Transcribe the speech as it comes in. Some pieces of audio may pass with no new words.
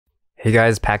Hey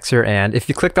guys, Pax here, and if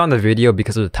you clicked on the video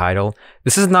because of the title,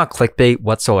 this is not clickbait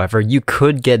whatsoever. You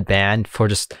could get banned for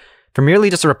merely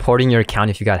just reporting your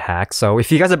account if you got hacked. So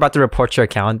if you guys are about to report your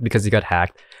account because you got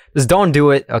hacked, just don't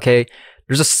do it, okay?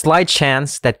 There's a slight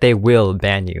chance that they will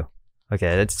ban you.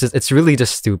 Okay, it's really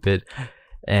just stupid.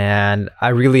 And I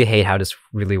really hate how this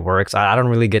really works. I don't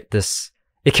really get this.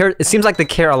 It seems like they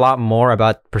care a lot more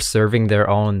about preserving their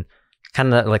own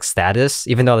kind of like status,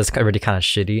 even though it's already kind of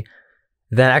shitty,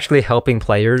 than actually helping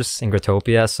players in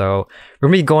Growtopia. So we're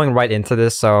gonna be going right into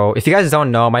this. So if you guys don't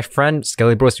know, my friend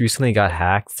Skelly Bros recently got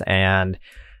hacked, and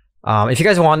if you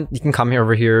guys want, you can come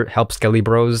over here, help Skelly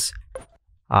Bros.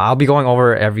 I'll be going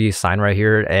over every sign right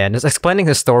here and just explaining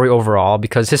his story overall,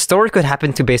 because his story could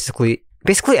happen to basically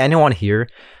anyone here.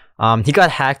 He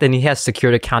got hacked and he has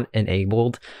secured account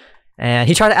enabled, and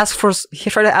he tried to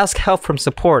ask help from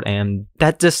support, and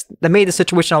that made the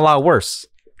situation a lot worse.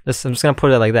 I'm just gonna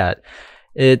put it like that.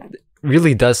 It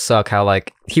really does suck how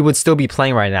like he would still be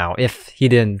playing right now if he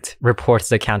didn't report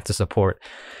his account to support.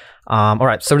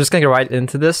 Alright, so we're just gonna get right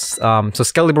into this. So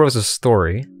Skelly Bros'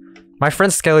 story. My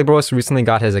friend Skelly Bros recently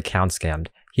got his account scammed.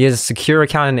 He has a secure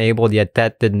account enabled, yet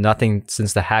that did nothing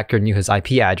since the hacker knew his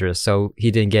IP address, so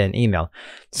he didn't get an email.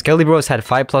 Skelly Bros had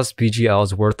 5+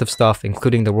 BGLs worth of stuff,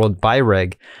 including the world buy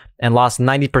reg, and lost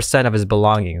 90% of his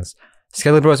belongings.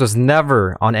 Skelly Bros was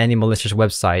never on any malicious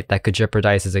website that could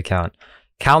jeopardize his account.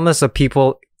 Countless of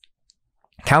people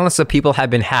have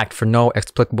been hacked for no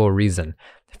explicable reason.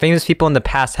 Famous people in the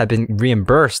past have been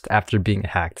reimbursed after being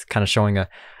hacked, kind of showing a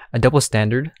double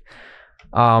standard.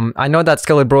 I know that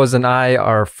Skelly Bros and I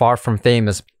are far from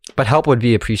famous, but help would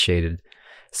be appreciated.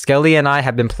 Skelly and I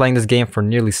have been playing this game for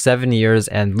nearly 7 years,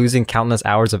 and losing countless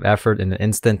hours of effort in an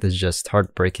instant is just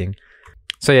heartbreaking.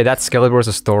 So yeah, that's Skelly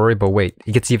Bros' story, but wait,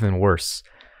 it gets even worse.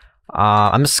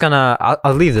 I'm just gonna,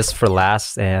 I'll leave this for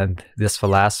last and this for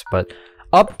last, but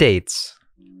updates.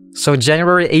 So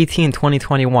January 18,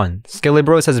 2021, Skelly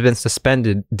Bros has been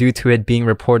suspended due to it being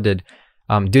reported,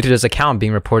 due to this account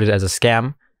being reported as a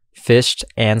scam, phished,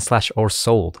 and /or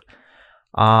sold.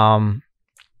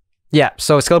 Yeah,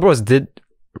 so Skelly Bros did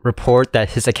report that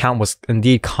his account was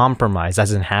indeed compromised,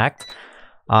 as in hacked.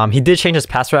 He did change his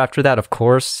password after that, of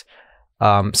course.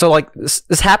 So like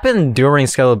this happened during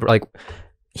Skelly, like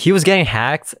he was getting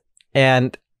hacked,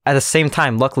 and at the same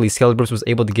time, luckily Skelly Bros was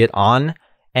able to get on,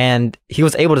 and he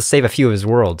was able to save a few of his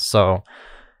worlds. So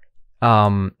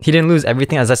he didn't lose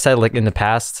everything, as I said, like in the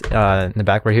past, in the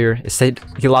back right here. It said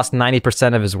he lost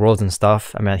 90% of his worlds and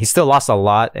stuff. I mean, he still lost a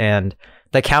lot, and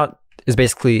the account is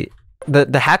basically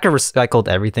the hacker recycled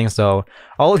everything. So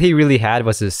all he really had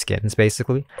was his skins,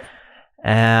 basically,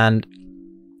 but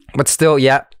still,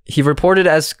 yeah, he reported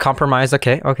as compromised.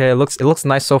 Okay, it looks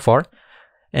nice so far.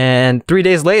 And 3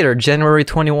 days later, January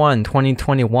 21,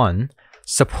 2021,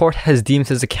 support has deemed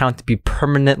his account to be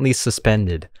permanently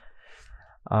suspended.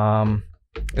 This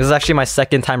is actually my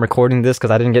second time recording this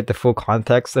because I didn't get the full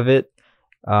context of it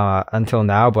until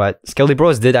now, but Skelly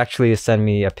Bros did actually send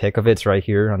me a pic of it. It's right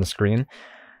here on the screen,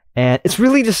 and it's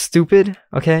really just stupid.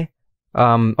 Okay,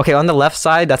 okay, on the left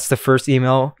side, that's the first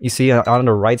email you see. On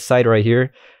the right side right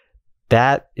here,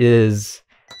 that is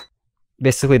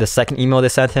basically the second email they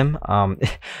sent him.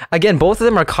 Again, both of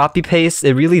them are copy paste.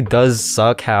 It really does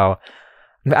suck how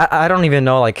I don't even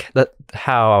know like I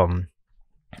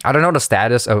don't know the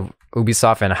status of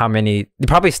Ubisoft and how many. They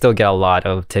probably still get a lot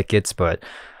of tickets, but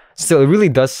still, it really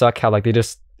does suck how like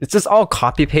it's just all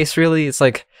copy paste. Really, it's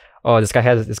like, oh, this guy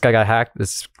got hacked.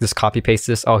 This copy paste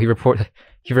this. Oh, he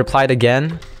replied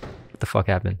again. What the fuck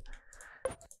happened?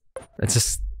 It's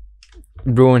just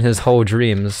ruined his whole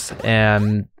dreams.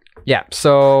 And yeah,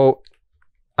 so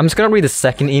I'm just gonna read the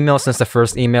second email, since the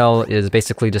first email is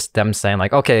basically just them saying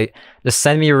like, okay, just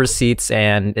send me your receipts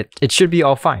and it should be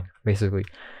all fine, basically.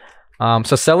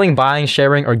 So selling, buying,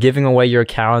 sharing, or giving away your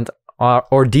account or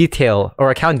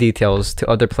account details to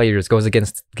other players goes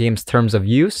against game's terms of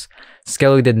use.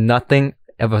 Skelly did nothing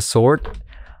of a sort,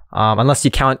 unless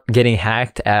you count getting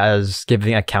hacked as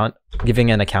giving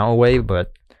an account away,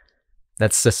 but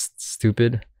that's just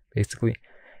stupid, basically.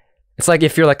 It's like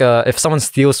if you're like if someone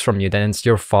steals from you, then it's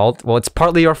your fault. Well, it's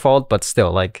partly your fault, but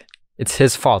still, like, it's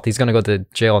his fault. He's gonna go to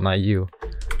jail, not you.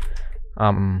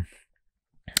 The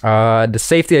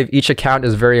safety of each account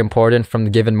is very important from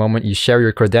the given moment you share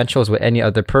your credentials with any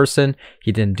other person.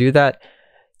 He didn't do that.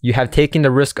 You have taken the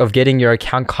risk of getting your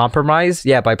account compromised,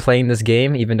 yeah, by playing this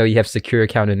game, even though you have secure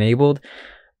account enabled,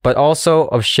 but also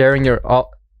of sharing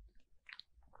all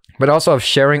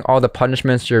the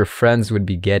punishments your friends would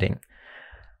be getting.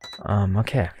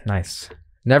 Okay, nice.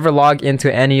 Never log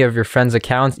into any of your friends'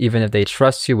 accounts, even if they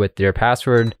trust you with their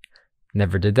password.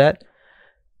 Never did that.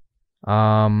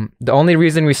 The only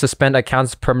reason we suspend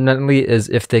accounts permanently is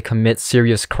if they commit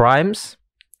serious crimes,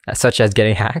 such as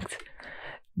getting hacked.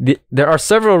 There are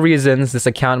several reasons this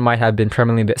account might have been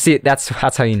permanently. See, that's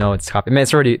how you know it's copy. I mean,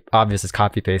 it's already obvious it's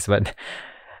copy paste, but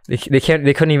they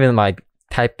couldn't even like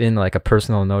type in like a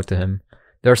personal note to him.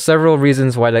 There are several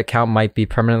reasons why the account might be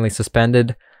permanently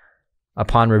suspended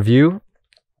upon review.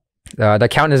 The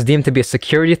account is deemed to be a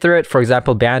security threat, for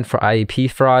example, banned for IEP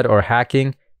fraud or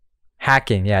hacking.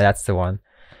 Hacking, yeah, that's the one.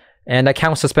 And the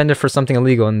account was suspended for something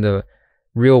illegal in the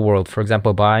real world, for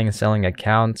example, buying and selling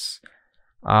accounts.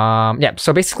 Yeah,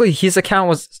 so basically his account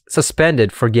was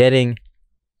suspended for getting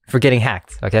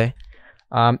hacked. Okay.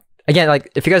 Again,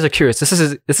 like if you guys are curious, this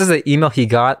is the email he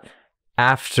got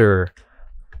after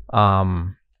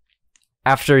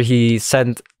he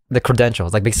sent the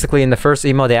credentials. Like basically in the first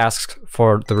email they asked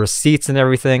for the receipts and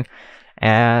everything,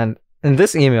 and in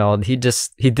this email he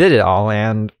did it all,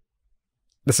 and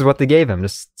this is what they gave him,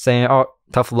 just saying, "Oh,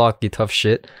 tough luck, you tough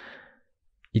shit.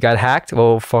 You got hacked?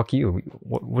 Well, fuck you.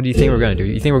 What do you think we're gonna do?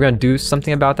 You think we're gonna do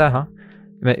something about that, huh?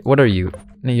 I mean, what are you?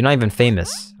 You're not even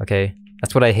famous, okay?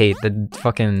 That's what I hate.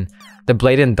 The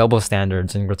blatant double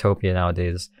standards in Growtopia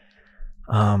nowadays.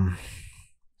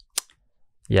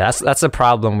 Yeah, that's a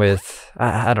problem with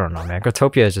I don't know, man.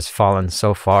 Growtopia has just fallen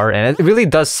so far, and it really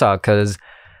does suck because,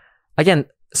 again,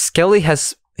 Skelly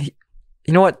has, you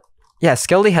know what? Yeah,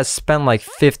 Skelly has spent like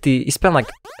he spent like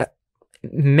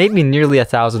maybe nearly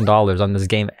 $1,000 on this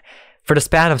game for the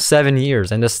span of 7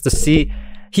 years, and just to see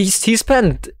he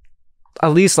spent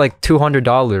at least like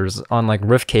 $200 on like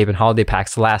Rift Cape and holiday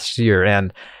packs last year,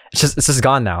 and it's just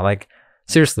gone now. Like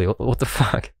seriously, what the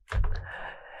fuck?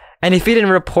 And if he didn't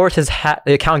report his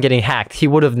account getting hacked, he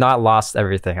would have not lost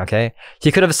everything. Okay,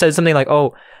 he could have said something like,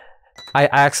 "Oh, I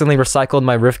accidentally recycled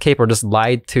my Rift Cape," or just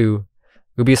lied to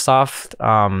Ubisoft.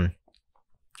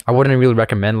 I wouldn't really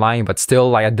recommend lying, but still,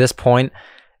 like at this point,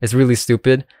 it's really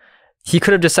stupid. He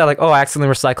could have just said like, "Oh, I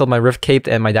accidentally recycled my Rift Cape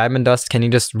and my Diamond Dust. Can you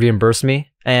just reimburse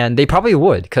me?" And they probably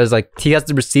would, because like he has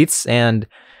the receipts, and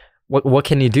what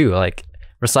can you do? Like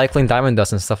recycling Diamond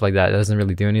Dust and stuff like that doesn't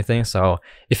really do anything. So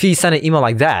if he sent an email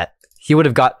like that, he would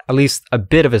have got at least a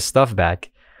bit of his stuff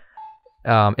back.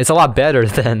 It's a lot better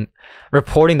than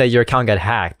reporting that your account got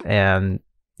hacked. And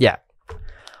yeah.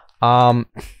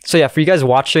 So yeah, for you guys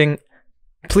watching,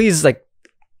 please, like,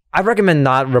 I recommend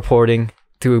not reporting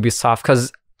to Ubisoft,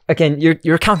 because again,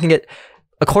 your account can get,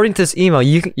 according to this email,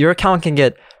 your account can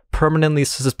get permanently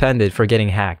suspended for getting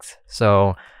hacked.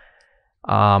 So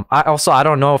I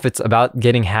don't know if it's about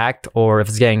getting hacked or if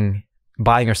it's getting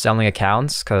buying or selling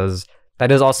accounts, because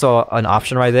that is also an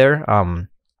option right there.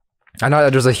 I know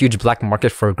that there's a huge black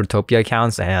market for Growtopia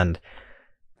accounts, and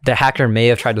the hacker may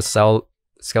have tried to sell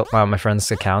my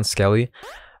friend's account, Skelly,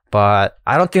 but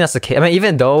I don't think that's the case. I mean,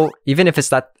 even if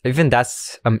that's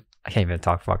I can't even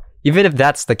talk. Fuck. Even if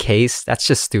that's the case, that's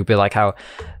just stupid. Like how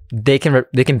they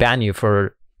can ban you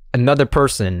for another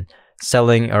person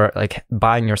selling or like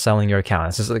buying or selling your account.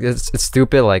 It's just like it's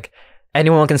stupid. Like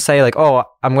anyone can say like, "Oh,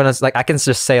 I'm gonna," like I can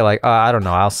just say like, I don't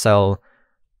know, I'll sell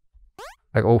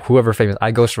like, oh, whoever famous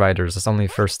iGhost Riders. That's the only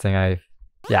first thing I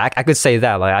could say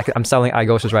that, like I'm selling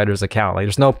iGhost Riders account. Like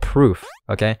there's no proof.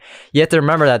 Okay, you have to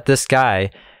remember that this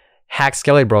guy hacked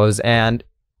Skelly Bros, and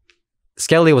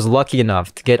Skelly was lucky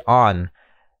enough to get on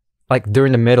like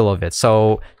during the middle of it.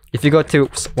 So if you go to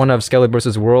one of Skelly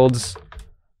Bros' worlds,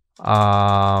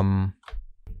 yeah,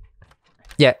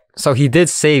 so he did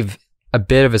save a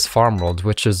bit of his farm world,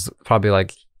 which is probably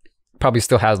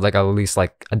still has like at least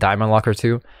like a diamond lock or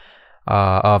two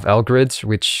of Elgrids,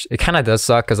 which it kind of does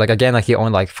suck because like again, like he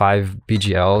owned like 5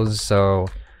 BGLs. So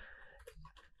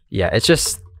yeah, it's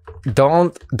just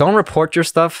don't report your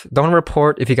stuff. Don't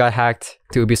report if you got hacked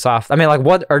to Ubisoft. I mean, like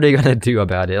what are they gonna do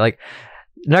about it? Like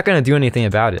they're not gonna do anything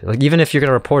about it. Like even if you're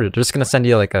gonna report it, they're just gonna send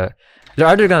you like they're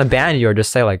either gonna ban you or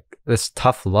just say like, this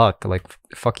tough luck, like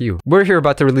fuck you. We're here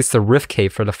about to release the Rift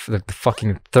Cape for the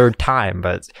fucking 3rd time,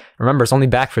 but remember, it's only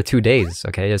back for 2 days.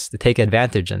 Okay, just to take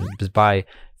advantage and just buy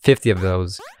 50 of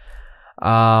those.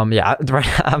 Yeah,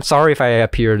 I'm sorry if I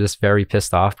appear just very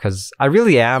pissed off, because I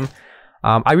really am.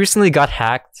 I recently got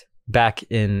hacked back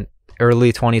in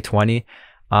early 2020.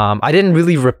 I didn't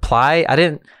really reply. I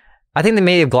think they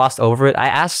may have glossed over it. I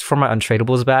asked for my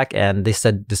untradables back, and they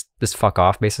said this fuck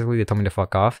off. Basically, they told me to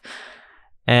fuck off.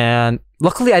 And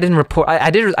luckily, I didn't report.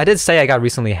 I did say I got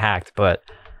recently hacked, but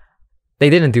they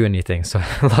didn't do anything. So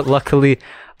luckily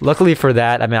for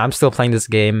that, I mean, I'm still playing this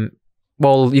game.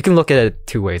 Well, you can look at it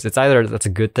 2 ways. It's either that's a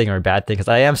good thing or a bad thing, because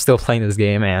I am still playing this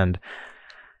game, and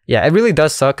yeah, it really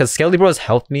does suck. Because Skelly Bros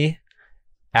helped me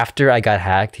after I got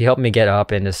hacked. He helped me get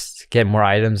up and just get more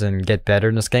items and get better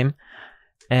in this game.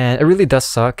 And it really does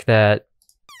suck that,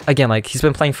 again, like, he's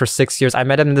been playing for 6 years. I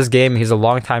met him in this game. He's a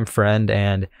longtime friend,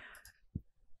 and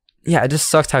yeah, it just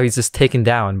sucks how he's just taken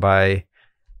down by,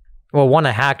 well, one,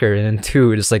 a hacker, and then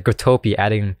two, just like Growtopia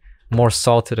adding more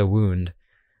salt to the wound.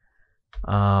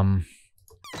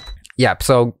 Yeah,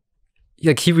 so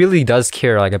like, he really does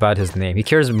care like about his name. He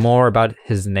cares more about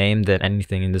his name than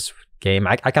anything in this game.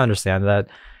 I can understand that.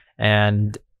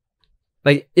 And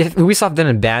like, if Ubisoft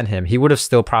didn't ban him, he would have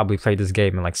still probably played this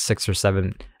game in like 6 or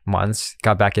 7 months,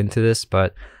 got back into this,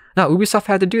 but no, Ubisoft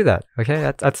had to do that.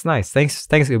 Okay, that's nice. Thanks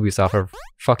Ubisoft for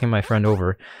fucking my friend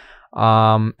over.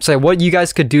 So what you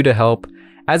guys could do to help,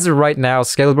 as of right now,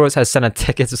 Scaly Bros has sent a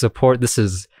ticket to support. This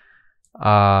is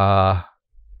yeah,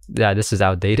 this is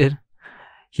outdated.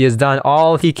 He has done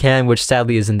all he can, which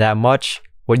sadly isn't that much.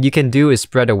 What you can do is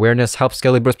spread awareness, help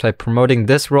Scaly Bros by promoting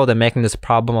this world and making this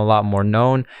problem a lot more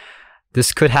known.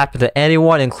 This could happen to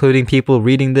anyone, including people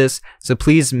reading this, so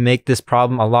please make this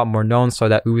problem a lot more known so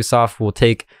that Ubisoft will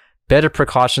take better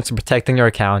precautions in protecting your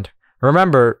account.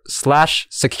 Remember,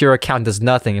 /secure account does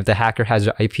nothing if the hacker has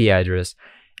your IP address,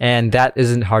 and that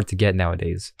isn't hard to get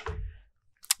nowadays.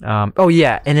 Oh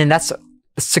yeah, and then that's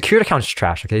secured account is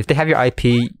trash. Okay, if they have your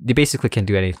IP, they basically can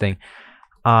do anything.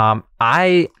 I'm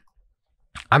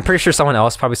pretty sure someone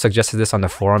else probably suggested this on the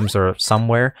forums or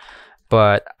somewhere,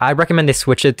 but I recommend they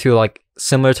switch it to like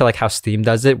similar to like how Steam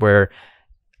does it, where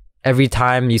every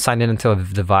time you sign in into a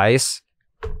device,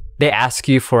 they ask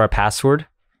you for a password.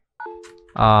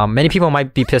 Many people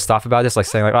might be pissed off about this, like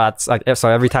saying like, oh, it's like, so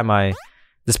every time I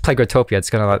just play Growtopia, it's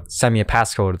gonna like send me a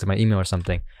passcode to my email or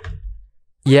something.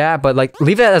 Yeah, but like,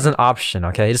 leave it as an option,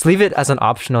 okay? Just leave it as an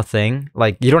optional thing.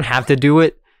 Like, you don't have to do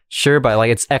it, sure, but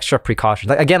like, it's extra precaution.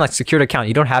 Like, again, like secured account,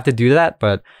 you don't have to do that,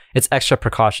 but it's extra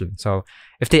precaution. So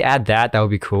if they add that, that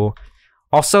would be cool.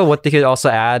 Also, what they could also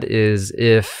add is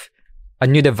if a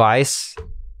new device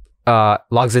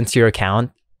logs into your account,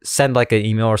 send like an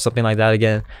email or something like that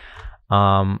again.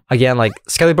 Again, like,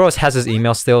 Scaly Bros has his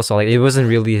email still, so like, it wasn't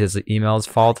really his email's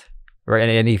fault or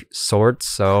any sort,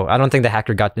 so I don't think the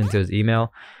hacker got into his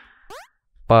email.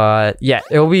 But yeah,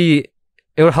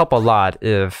 it'll help a lot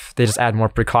if they just add more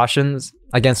precautions.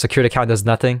 Again, secured account does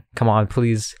nothing. Come on,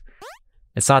 please.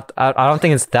 It's not, I don't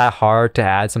think it's that hard to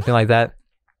add something like that.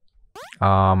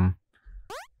 Again,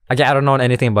 I don't know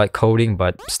anything about coding,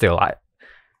 but still,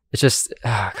 it's just,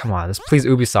 come on, just please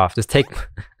Ubisoft,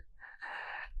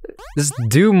 just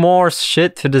do more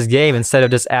shit to this game instead of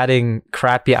just adding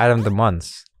crappy item of the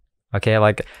months. Okay,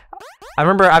 like, I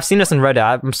remember I've seen this in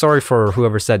Reddit. I'm sorry for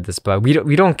whoever said this, but we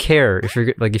don't care if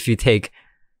you're like, if you take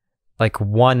like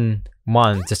 1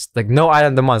 month, just like no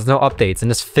item of the month, no updates,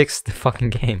 and just fix the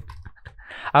fucking game.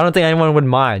 I don't think anyone would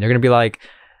mind. You're gonna be like,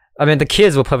 I mean, the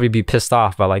kids will probably be pissed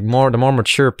off, but like the more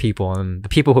mature people and the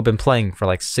people who've been playing for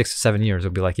like 6 or 7 years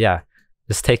will be like, yeah,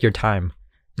 just take your time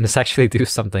and just actually do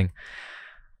something.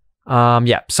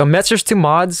 Yeah, so message to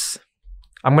mods.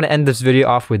 I'm gonna end this video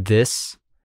off with this.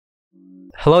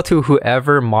 Hello to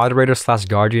whoever moderator /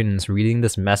 guardian is reading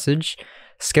this message.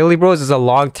 Scaly Bros is a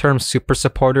long-term super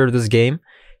supporter of this game.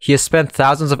 He has spent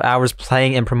thousands of hours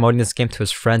playing and promoting this game to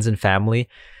his friends and family.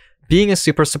 Being a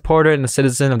super supporter and a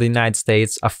citizen of the United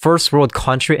States, a first world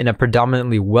country in a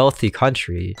predominantly wealthy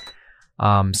country,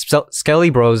 Scaly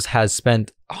Bros has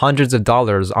spent hundreds of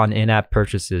dollars on in-app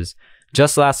purchases.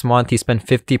 Just last month, he spent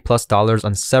 $50+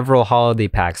 on several holiday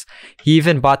packs. He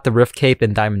even bought the Rift Cape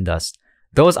and Diamond Dust.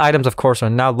 Those items, of course, are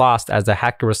now lost as the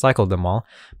hacker recycled them all.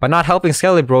 By not helping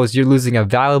Scaly Bros, you're losing a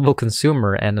valuable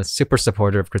consumer and a super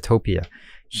supporter of Growtopia.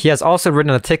 He has also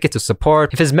written a ticket to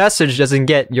support. If his message doesn't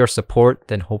get your support,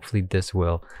 then hopefully this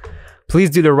will. Please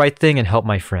do the right thing and help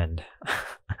my friend.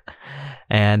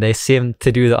 And they seem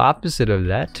to do the opposite of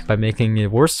that by making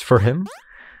it worse for him.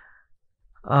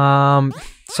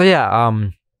 So yeah,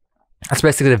 that's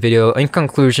basically the video. In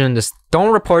conclusion, just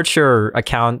don't report your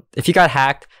account. If you got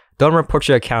hacked, don't report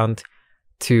your account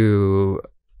to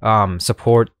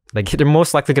support. Like, they're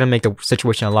most likely gonna make the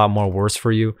situation a lot more worse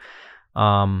for you.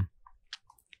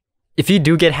 If you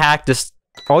do get hacked, just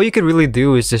all you could really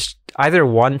do is just either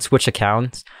 1, switch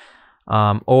accounts,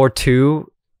 or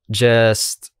 2,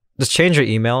 just change your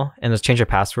email and just change your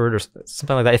password or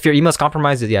something like that. If your email's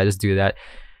compromised, yeah, just do that.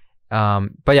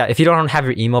 But yeah, if you don't have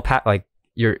your email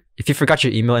if you forgot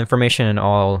your email information and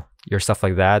all your stuff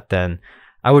like that, then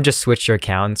I would just switch your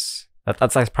accounts.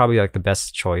 That's like probably like the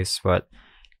best choice. But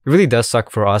it really does suck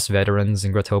for us veterans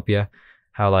in Growtopia,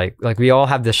 how like we all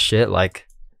have this shit like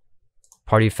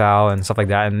party foul and stuff like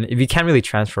that, and if you can't really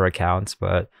transfer accounts.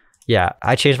 But yeah,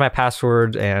 I changed my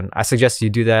password and I suggest you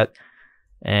do that.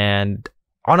 And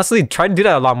honestly, try to do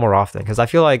that a lot more often, because I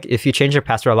feel like if you change your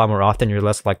password a lot more often, you're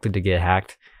less likely to get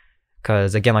hacked.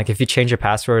 Because again, like if you change your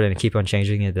password and keep on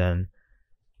changing it, then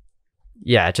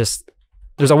yeah,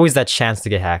 there's always that chance to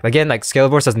get hacked. Again, like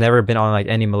Scaleverse has never been on like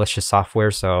any malicious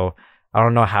software, so I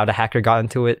don't know how the hacker got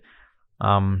into it.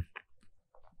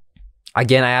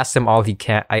 Again, I asked him all he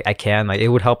can. I can, like, it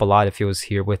would help a lot if he was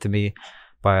here with me,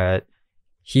 but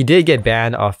he did get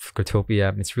banned off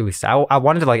Growtopia. It's really sad. I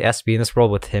wanted to like SB in this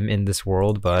world with him in this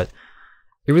world, but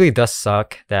it really does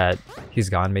suck that he's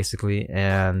gone basically.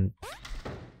 And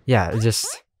yeah,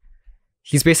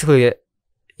 he's basically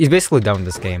done with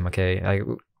this game. Okay, like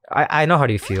I know how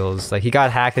he feels. Like he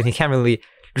got hacked and he can't really.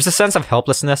 There's a sense of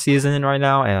helplessness he's in right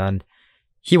now, and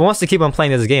he wants to keep on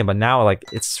playing this game, but now like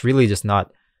it's really just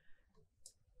not.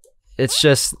 It's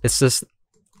just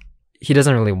he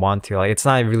doesn't really want to. Like it's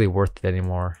not really worth it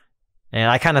anymore. And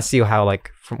I kind of see how,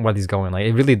 like, from what he's going, like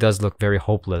it really does look very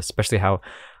hopeless, especially how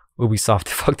Ubisoft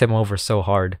fucked him over so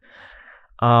hard.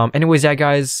 Anyways, yeah,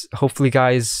 guys, hopefully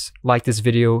guys like this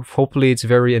video. Hopefully it's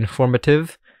very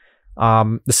informative.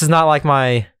 This is not like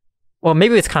my, well,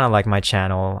 maybe it's kind of like my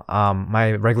channel.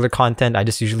 My regular content, I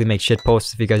just usually make shit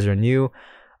posts if you guys are new.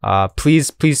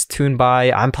 Please tune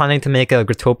by. I'm planning to make a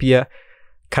Growtopia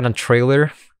kind of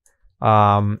trailer,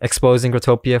 exposing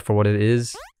Growtopia for what it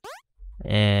is.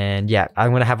 And yeah,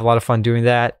 I'm gonna have a lot of fun doing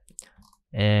that.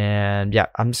 And yeah,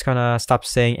 I'm just gonna stop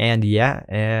saying and yeah,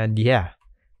 and yeah,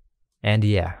 and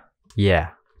yeah,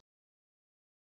 yeah.